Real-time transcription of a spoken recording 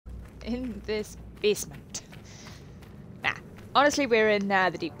in this basement. Nah, honestly, we're in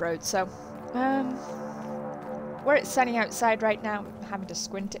the deep road, so where it's sunny outside right now, I'm having to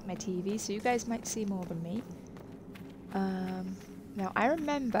squint at my TV, so you guys might see more than me. Now I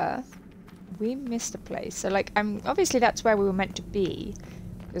remember we missed a place, so like obviously that's where we were meant to be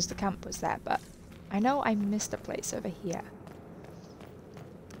because the camp was there, but I know I missed a place over here.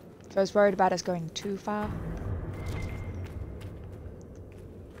 So I was worried about us going too far.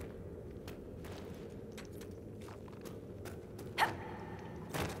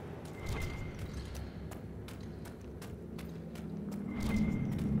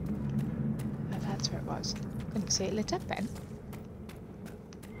 Oh, that's where it was. Couldn't see it lit up then.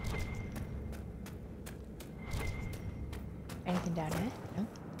 Anything down here? No.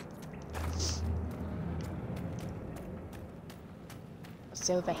 What's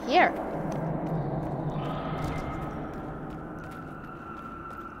over here?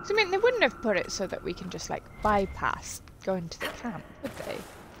 I mean, they wouldn't have put it so that we can just like bypass going to the camp, would they?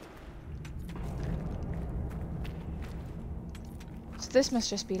 So this must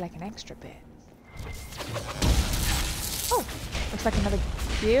just be like an extra bit. Oh, looks like another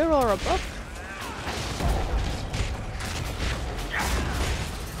gear or a book.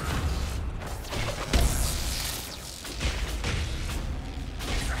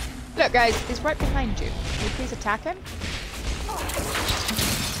 Look guys, he's right behind you. Can you please attack him?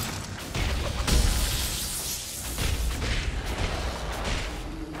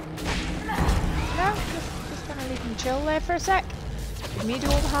 No? Just gonna leave him chill there for a sec. Let me do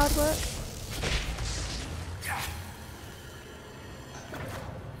all the hard work.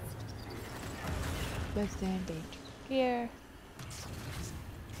 Bloodstained, danger gear.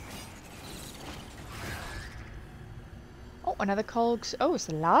 Oh, another Kolg's. Oh, it's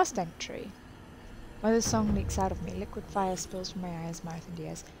the last entry. Mother's song leaks out of me. Liquid fire spills from my eyes, mouth, and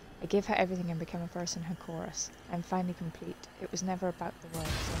ears. I give her everything and become a verse in her chorus. I'm finally complete. It was never about the words.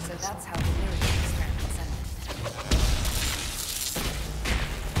 So that's how the lyrics experiment sounded.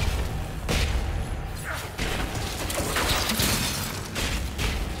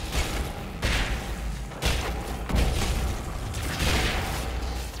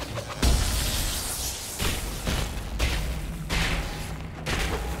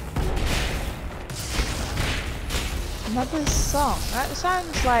 Mother's song. That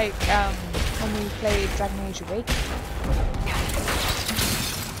sounds like when we played Dragon Age Awakening.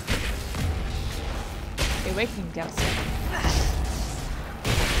 The Awakening DLC.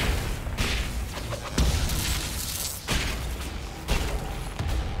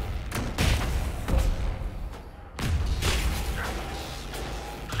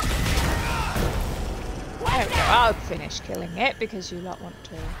 There we go. I'll finish killing it because you lot want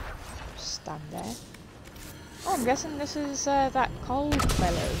to stand there. Oh, I'm guessing this is that Kolg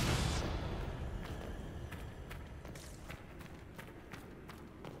fellow.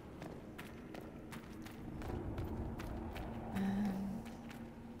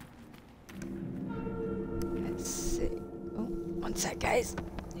 Let's see. Oh, one sec, guys.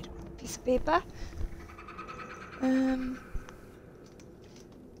 Need a piece of paper.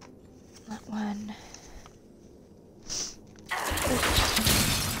 That one.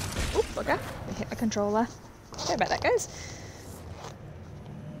 Oh, bugger! I hit the controller. Sorry about that, guys.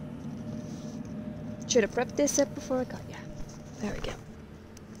 Should have prepped this up before I got you. There we go.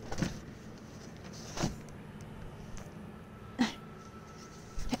 There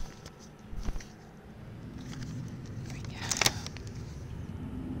we go.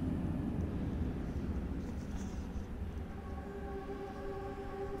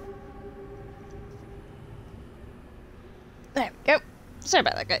 There we go. Sorry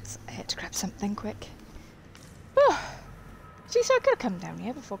about that, guys. I had to grab something quick. See, so I could have come down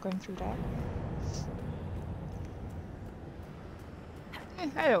here before going through there.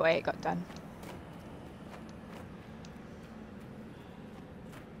 Either way, it got done.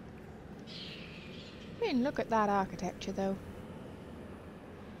 I mean, look at that architecture, though.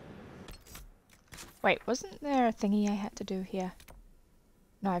 Wait, wasn't there a thingy I had to do here?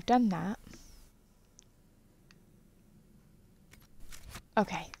 No, I've done that.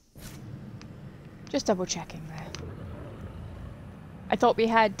 Okay. Just double checking there. I thought we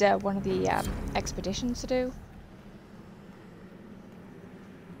had one of the expeditions to do.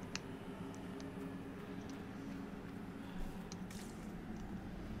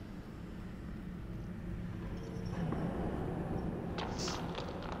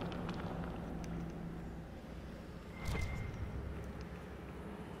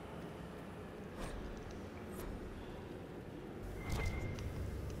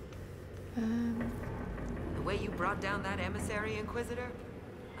 The way you brought down that emissary, Inquisitor?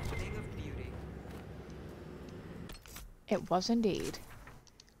 A thing It was indeed.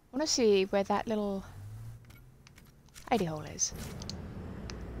 I want to see where that little hidey hole is.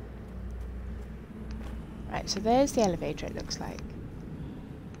 Right, so there's the elevator, it looks like.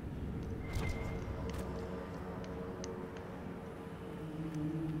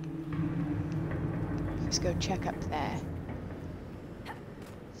 Let's go check up there.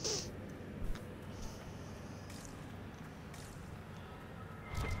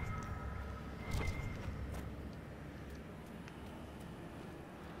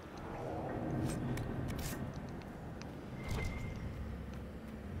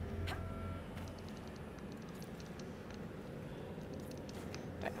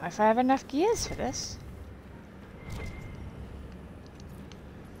 Don't know if I have enough gears for this.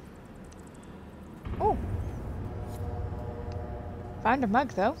 Oh! Found a mug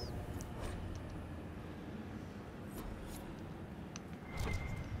though.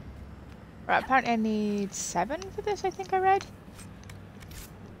 Right, apparently I need 7 for this, I think I read.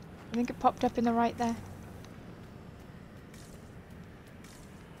 I think it popped up in the right there.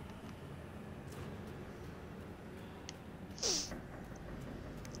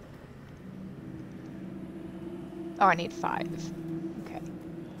 Oh, I need 5. Okay.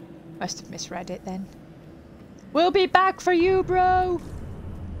 Must have misread it then. We'll be back for you, bro!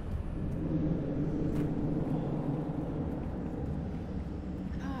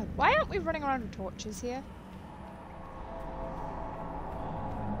 God, why aren't we running around with torches here?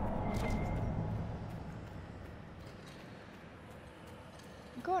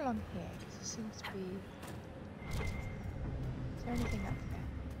 I'll go along here, because there seems to be... Is there anything up there?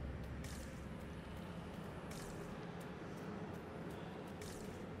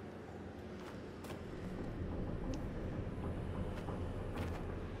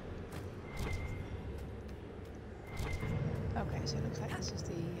 Okay, so it looks like this is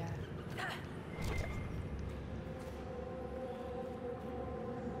the...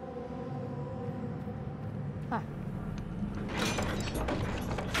 Huh.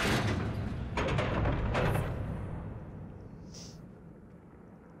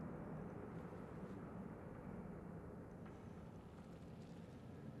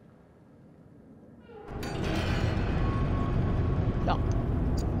 Locked.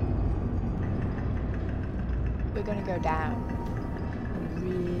 We're gonna go down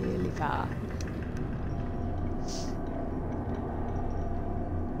really far.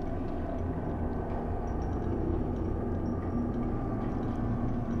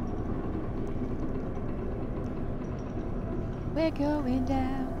 We're going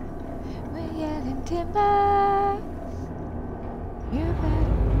down. We're yelling timber. You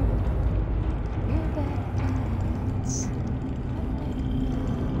better dance.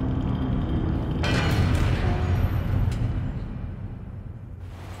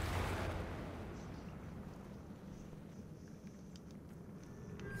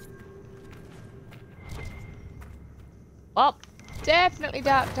 Oh, definitely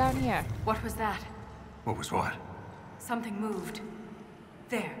dark down here. What was that? What was what? Something moved.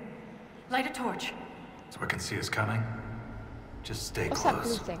 There. Light a torch. So I can see us coming? Just stay What's that blue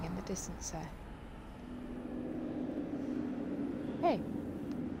close. thing in the distance there? Hey.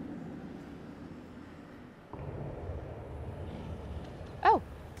 Oh.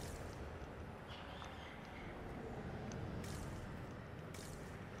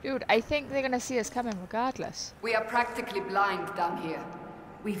 Dude, I think they're gonna see us coming regardless. We are practically blind down here.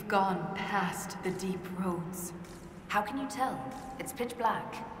 We've gone past the deep roads. How can you tell? It's pitch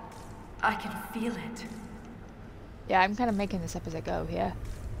black. I can feel it. Yeah, I'm kind of making this up as I go here.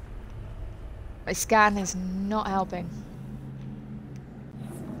 My scan is not helping.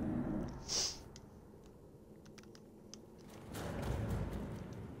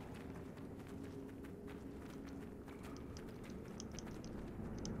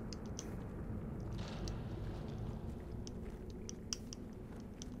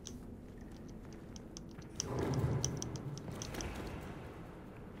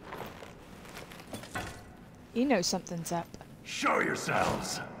 You know something's up. Show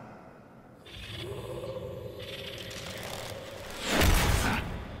yourselves!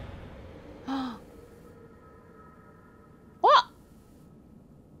 What?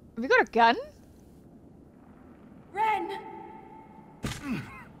 Have you got a gun? Ren!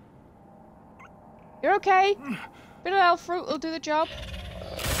 You're okay? Bit of elf fruit will do the job.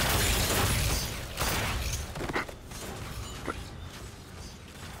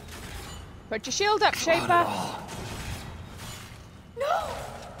 Put your shield up, Shaper. No!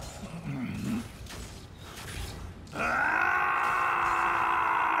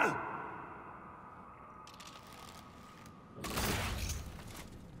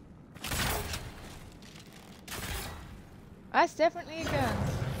 That's definitely a gun.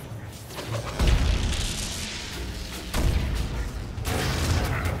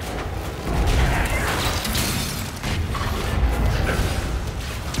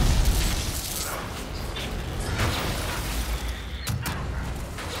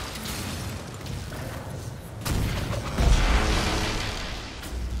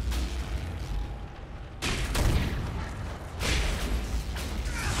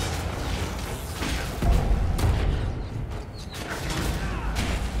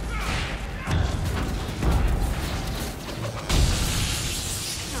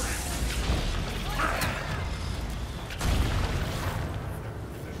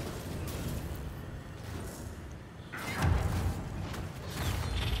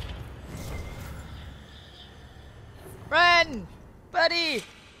 Run! Buddy!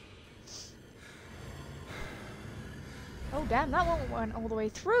 Oh damn, that one went all the way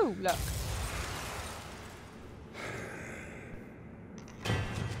through, look.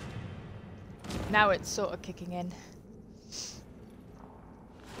 Now it's sort of kicking in.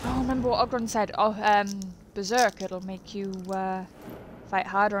 Oh, remember what Ogron said? Oh, Berserk, it'll make you fight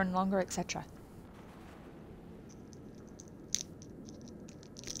harder and longer, etc.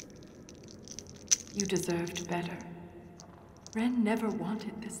 You deserved better. Ren never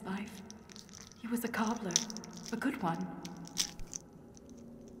wanted this life. He was a cobbler, a good one.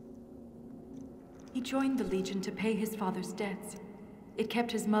 He joined the Legion to pay his father's debts. It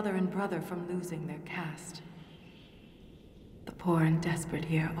kept his mother and brother from losing their caste. The poor and desperate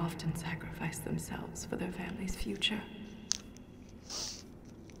here often sacrifice themselves for their family's future.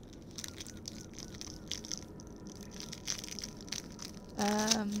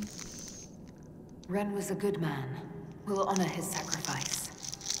 Ren was a good man. We'll honor his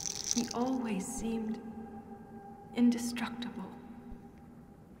sacrifice. He always seemed indestructible.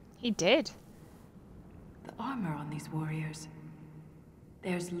 He did. The armor on these warriors.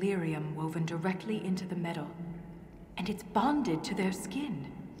 There's lyrium woven directly into the metal, and it's bonded to their skin.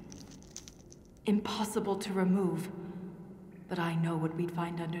 Impossible to remove, but I know what we'd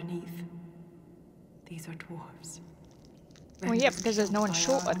find underneath. These are dwarves. Well, yeah, because there's no one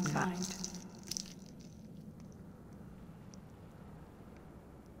shorter than that.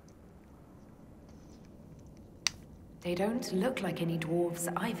 They don't look like any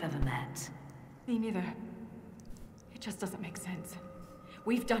dwarves I've ever met. Me neither. It just doesn't make sense.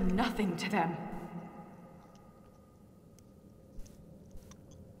 We've done nothing to them.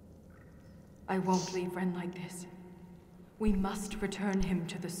 I won't leave Ren like this. We must return him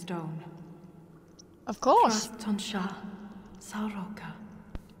to the stone. Of course. Tonsha, Sauroka.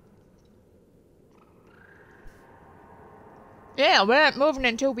 Yeah, we ain't moving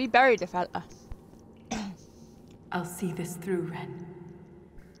until we bury the fella. I'll see this through, Ren.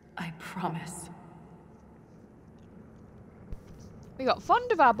 I promise. We got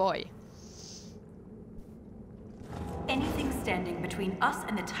fond of our boy. Anything standing between us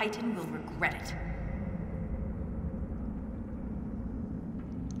and the Titan will regret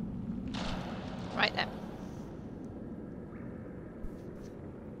it. Right then.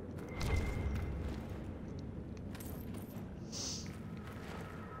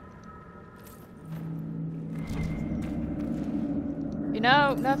 You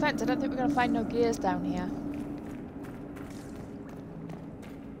know, no offense, I don't think we're gonna find no gears down here.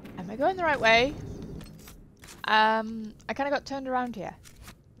 Am I going the right way? I kind of got turned around here.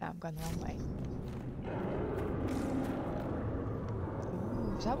 No, I'm going the wrong way.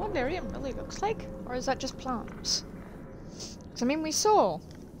 Ooh, is that what lyrium really looks like? Or is that just plants? Because, I mean, we saw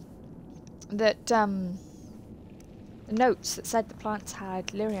that, the notes that said the plants had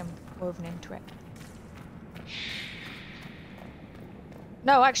lyrium woven into it.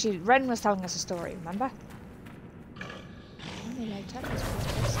 No, actually, Ren was telling us a story, remember? Oh, they light up as well.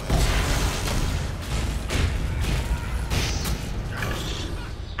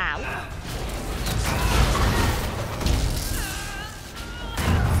 Ow.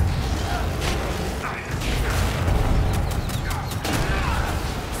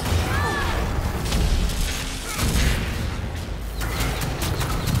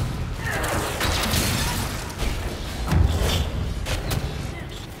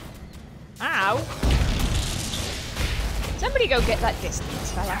 Ow. Somebody go get that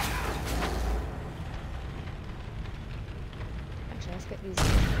distance, fella. Actually, let's get these.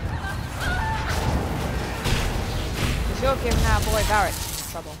 Because you're giving our boy Barrett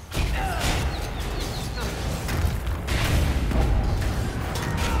some trouble.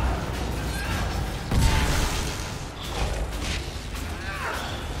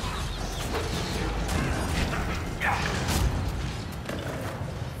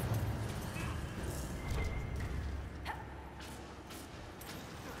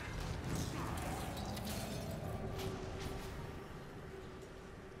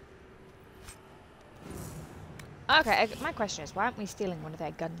 Okay, my question is, why aren't we stealing one of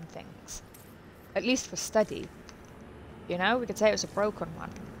their gun things? At least for study. You know, we could say it was a broken one.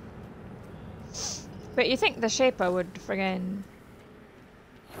 But you think the Shaper would friggin'...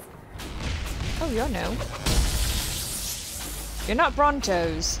 Oh, you're new. You're not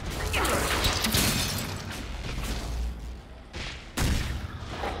Brontos.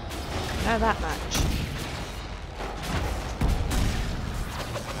 Know that much.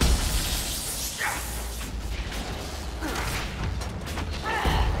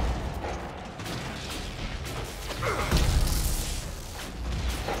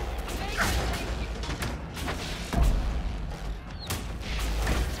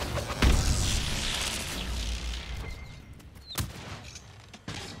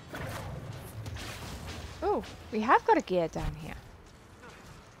 Oh, we have got a gear down here.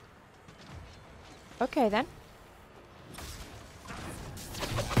 Okay then.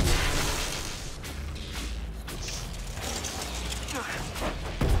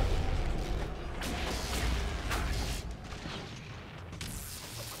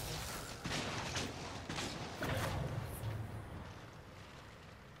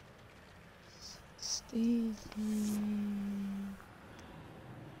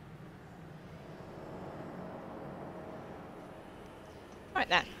 Right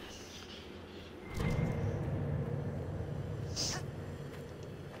then.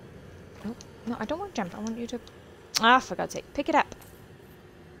 Oh, no, I don't want to jump. I want you to... Ah, for God's sake. Pick it up.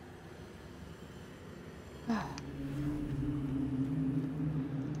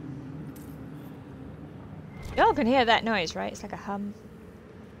 Y'all can hear that noise, right? It's like a hum.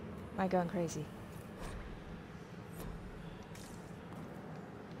 Am I going crazy?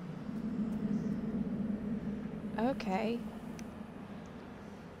 Okay.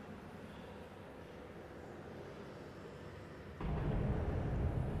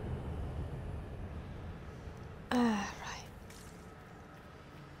 Right.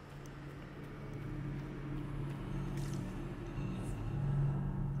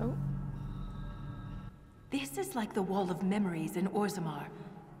 Oh. This is like the Wall of Memories in Orzammar,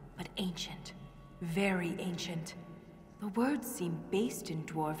 but ancient. Very ancient. The words seem based in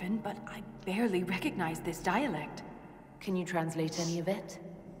Dwarven, but I barely recognize this dialect. Can you translate any of it?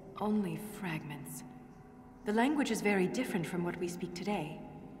 Only fragments. The language is very different from what we speak today.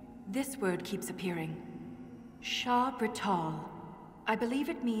 This word keeps appearing. Shah Brital. I believe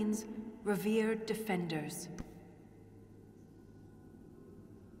it means revered defenders.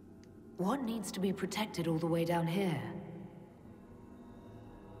 What needs to be protected all the way down here?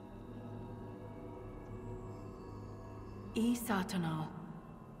 Satanal.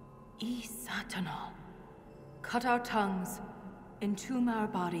 Satanal. Cut our tongues, entomb our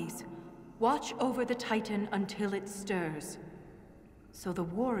bodies, watch over the Titan until it stirs. So the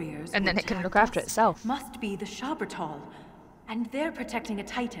warriors And then it can look after itself. must be the Shabratal, and they're protecting a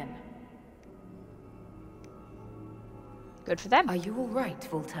Titan. Good for them. Are you all right,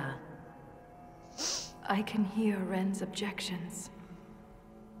 Voltaire? I can hear Ren's objections.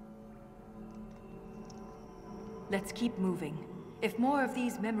 Let's keep moving. If more of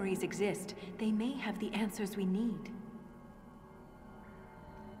these memories exist, they may have the answers we need.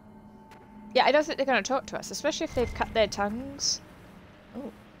 Yeah, I don't think they're going to talk to us, especially if they've cut their tongues.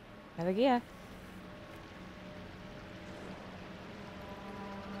 Oh, another gear.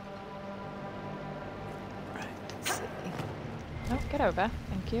 Right, let's see. Oh, get over.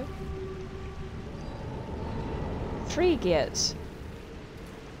 Thank you. 3 gears.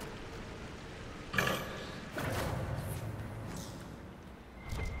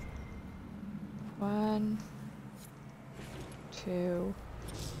 One, 2,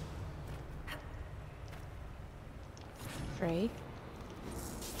 3.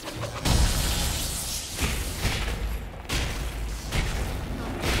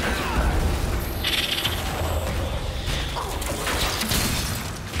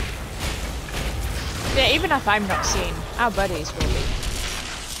 Yeah, even if I'm not seen, our buddies will be.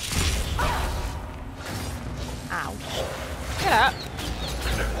 Ow. Get up.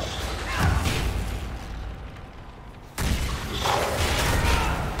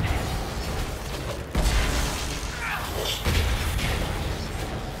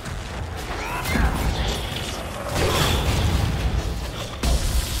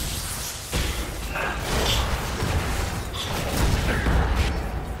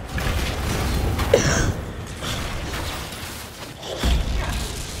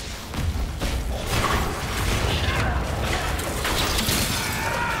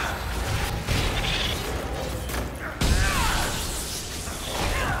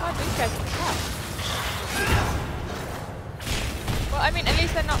 Well, I mean, at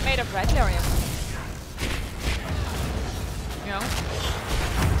least they're not made of red lyrium.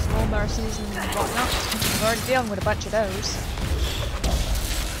 mercies and whatnot. We're already dealing with a bunch of those.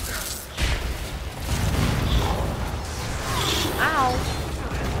 Ow!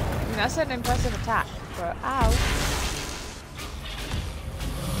 I mean, that's an impressive attack, but ow.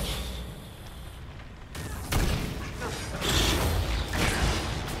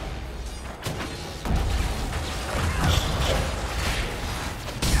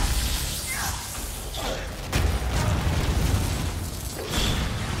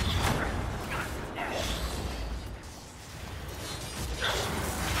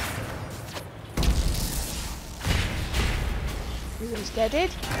 Who's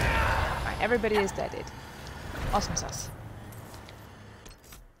deaded? Right, everybody is deaded. Awesome sauce.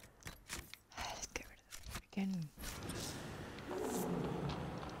 Let's get rid of the freaking...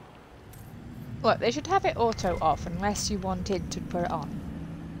 Look, they should have it auto off unless you wanted to put it on.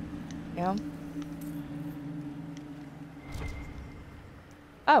 Yeah?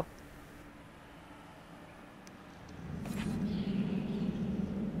 Oh.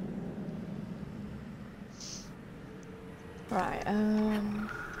 Right,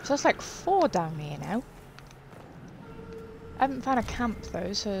 so it's like 4 down here now. I haven't found a camp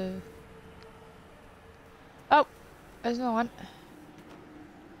though, so... Oh! There's another one.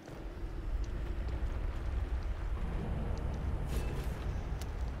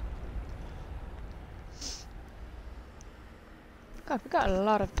 God, we got a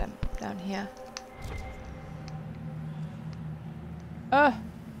lot of them down here. Ugh!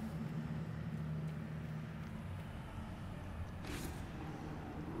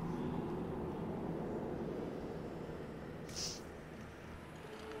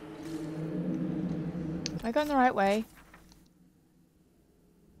 Am I going the right way?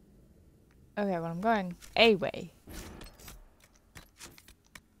 Okay, well I'm going a way.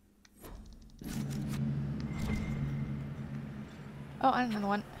 Oh, and another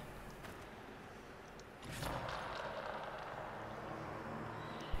one.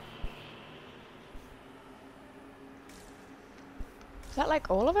 Is that like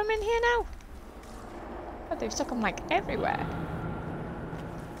all of them in here now? Oh, they've stuck them like everywhere.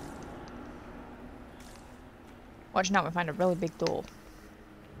 Watch now, we find a really big door.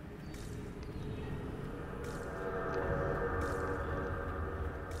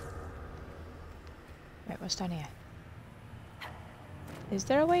 Wait, what's down here? Is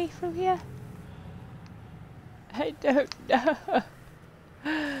there a way through here? I don't know.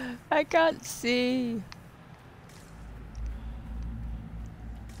 I can't see.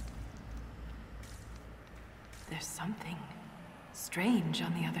 There's something strange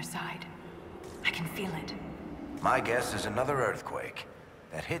on the other side. I can feel it. My guess is another earthquake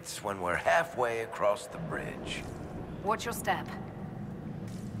that hits when we're halfway across the bridge. Watch your step.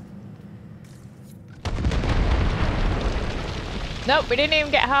 Nope, we didn't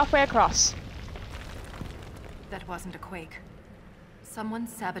even get halfway across. That wasn't a quake. Someone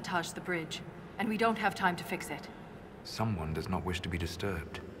sabotaged the bridge, and we don't have time to fix it. Someone does not wish to be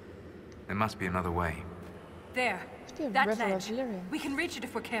disturbed. There must be another way. There. Must be a That river of ledge. Lyrium. We can reach it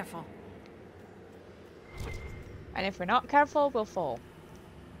if we're careful. And if we're not careful, we'll fall.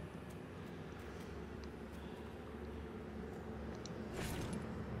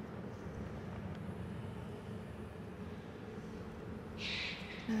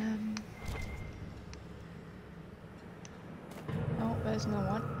 Oh, there's another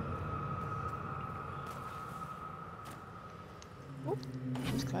one. Oh,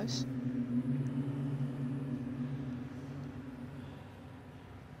 that was close.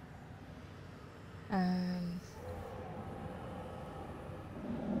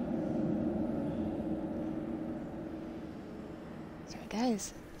 Sorry,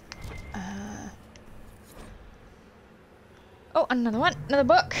 guys. Oh, another one, another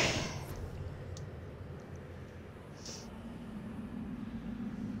book.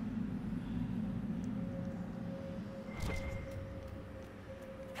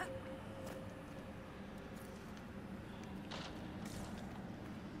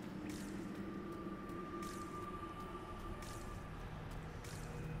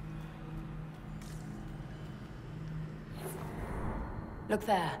 Look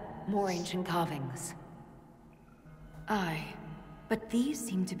there. More ancient carvings. Aye, but these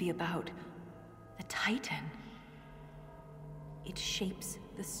seem to be about the Titan. It shapes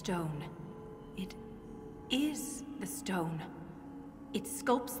the stone. It is the stone. It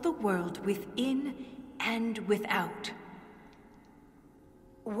sculpts the world within and without.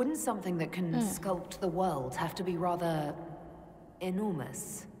 Wouldn't something that can sculpt the world have to be rather...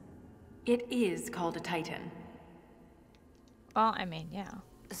 enormous? It is called a Titan. Well, I mean, yeah.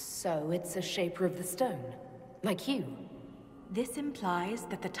 So it's a shaper of the stone? Like you? This implies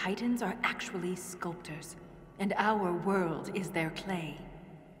that the Titans are actually sculptors, and our world is their clay.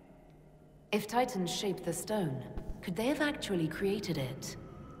 If Titans shaped the stone, could they have actually created it?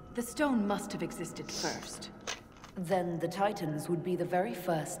 The stone must have existed first. Then the Titans would be the very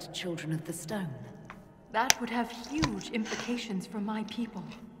first children of the stone. That would have huge implications for my people.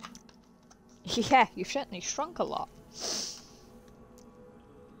 Yeah, you've certainly shrunk a lot.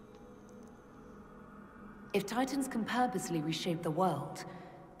 If Titans can purposely reshape the world,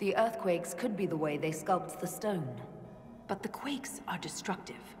 the earthquakes could be the way they sculpt the stone. But the quakes are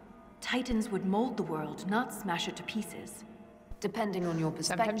destructive. Titans would mold the world, not smash it to pieces. Depending on your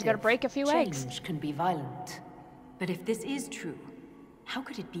perspective, Sometimes you gotta break a few eggs. Change can be violent. But if this is true, how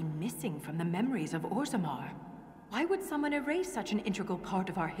could it be missing from the memories of Orzammar? Why would someone erase such an integral part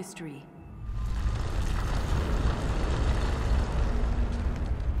of our history?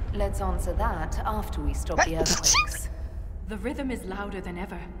 Let's answer that after we stop the earthquakes. The rhythm is louder than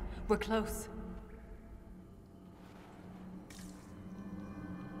ever. We're close.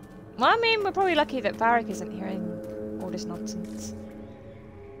 Well, I mean, we're probably lucky that Varric isn't hearing all this nonsense.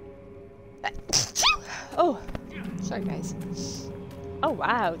 Oh, sorry guys. Oh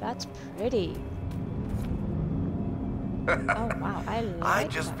wow, that's pretty. Oh wow, I like I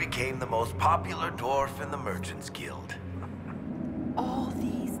just that. became the most popular dwarf in the Merchants Guild. All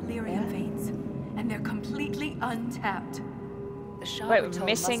these lyrium veins, and they're completely untapped. The Shah Wait, were we're told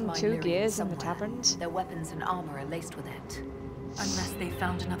missing must 2 mine gears in the somewhere. taverns? Their weapons and armor are laced with it. Unless they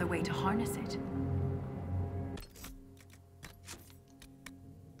found another way to harness it.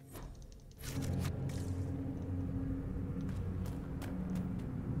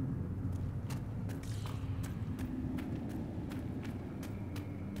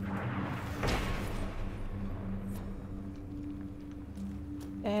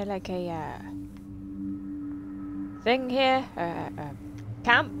 Like a thing here,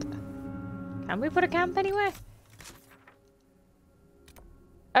 camp. Can we put a camp anywhere?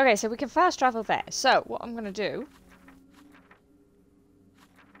 Okay, so we can fast travel there. So what I'm gonna do?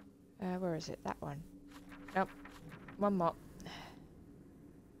 Where is it? That one. Nope. One more.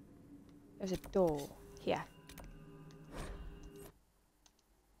 There's a door here.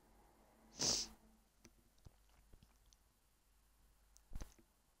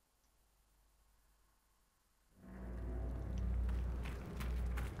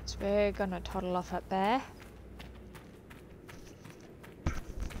 So we're gonna toddle off up there.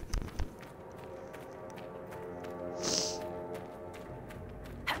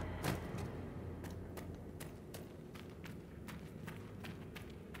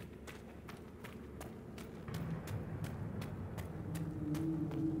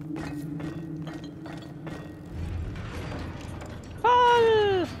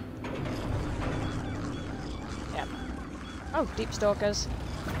 Fall! Yep. Oh, deep stalkers.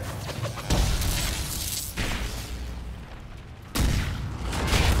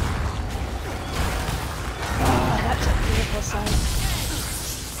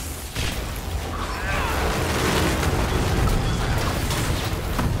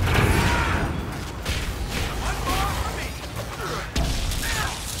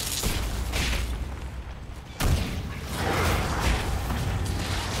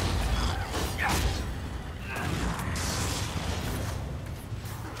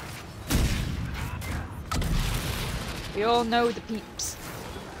 We all know the peeps.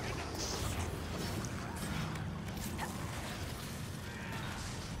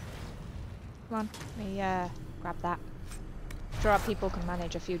 Come on, let me grab that. I'm sure our people can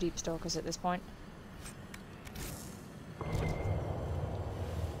manage a few deep stalkers at this point.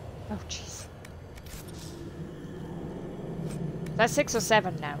 Oh jeez. That's 6 or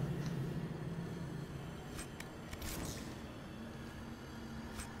 7 now.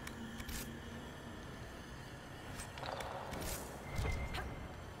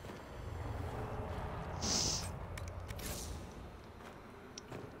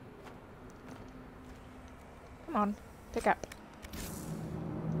 Come on, pick up.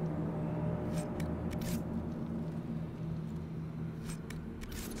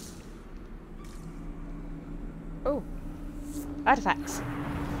 Oh, artifacts.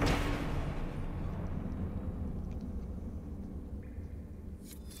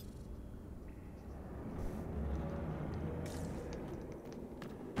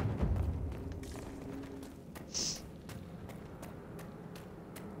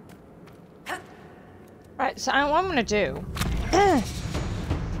 Right, so what I'm gonna do. Oh,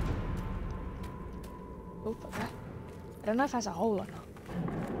 okay. I don't know if that's a hole or not.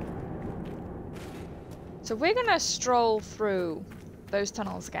 So we're gonna stroll through those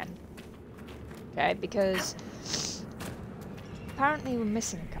tunnels again. Okay, because apparently we're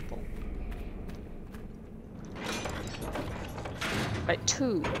missing a couple. Right,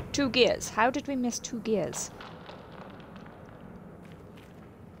 two gears. How did we miss 2 gears?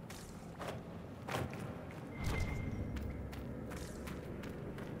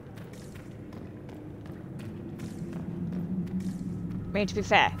 I mean, to be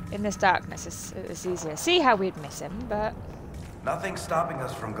fair, in this darkness, it's easier. See how we'd miss him, but... Nothing's stopping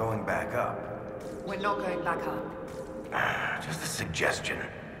us from going back up. We're not going back up. Just a suggestion.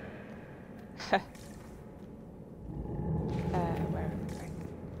 Where am I going?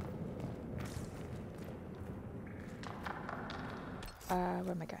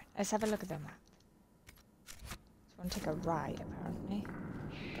 Where am I going? Let's have a look at the map. Just want to take a ride, apparently.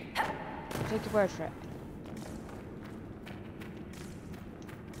 I'll take your word for it.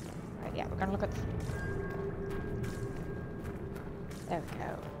 Right, yeah, we're gonna look at... There we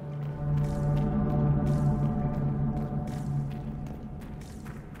go.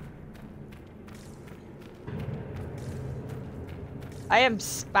 I am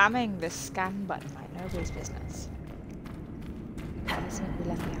spamming the scan button like nobody's business. Something we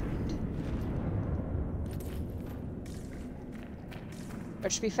left behind.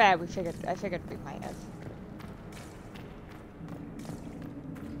 But to be fair, I figured we might have.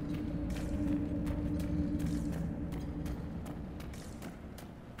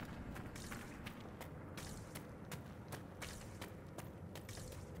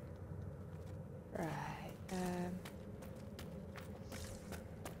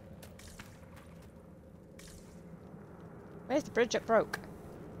 Where's the bridge that broke?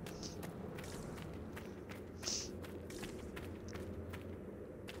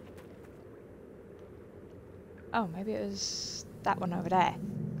 Oh, maybe it was that one over there.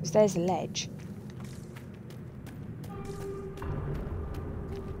 Because there's a ledge.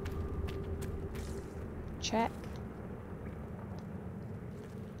 Check.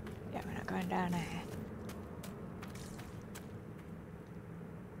 Yeah, we're not going down there.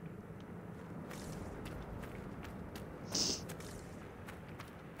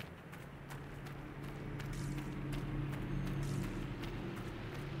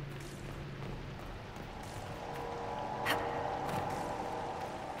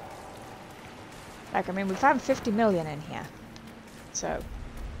 Like, I mean, we found 50 million in here, so.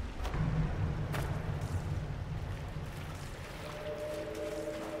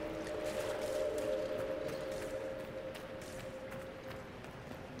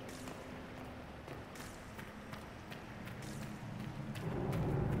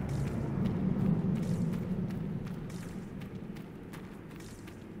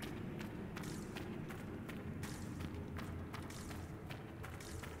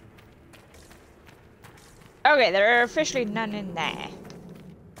 Okay, there are officially none in there.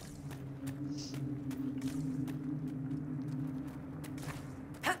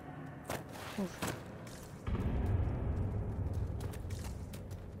 Oof.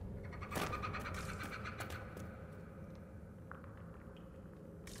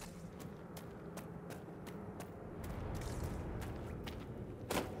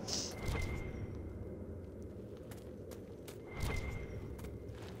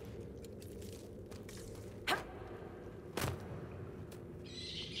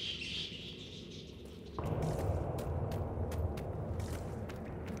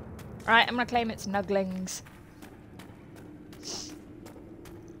 Right, I'm gonna claim it's Nuglings.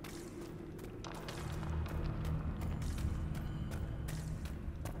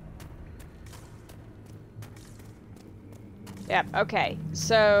 Yep, okay.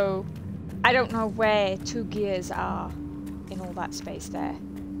 So, I don't know where 2 gears are in all that space there.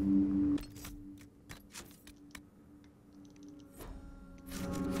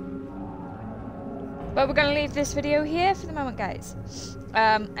 But we're gonna leave this video here for the moment, guys.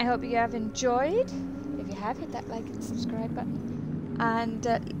 I hope you have enjoyed. If you have, hit that like and subscribe button. And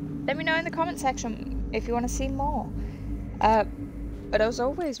let me know in the comment section if you want to see more. But as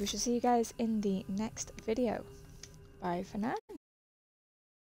always, we shall see you guys in the next video. Bye for now.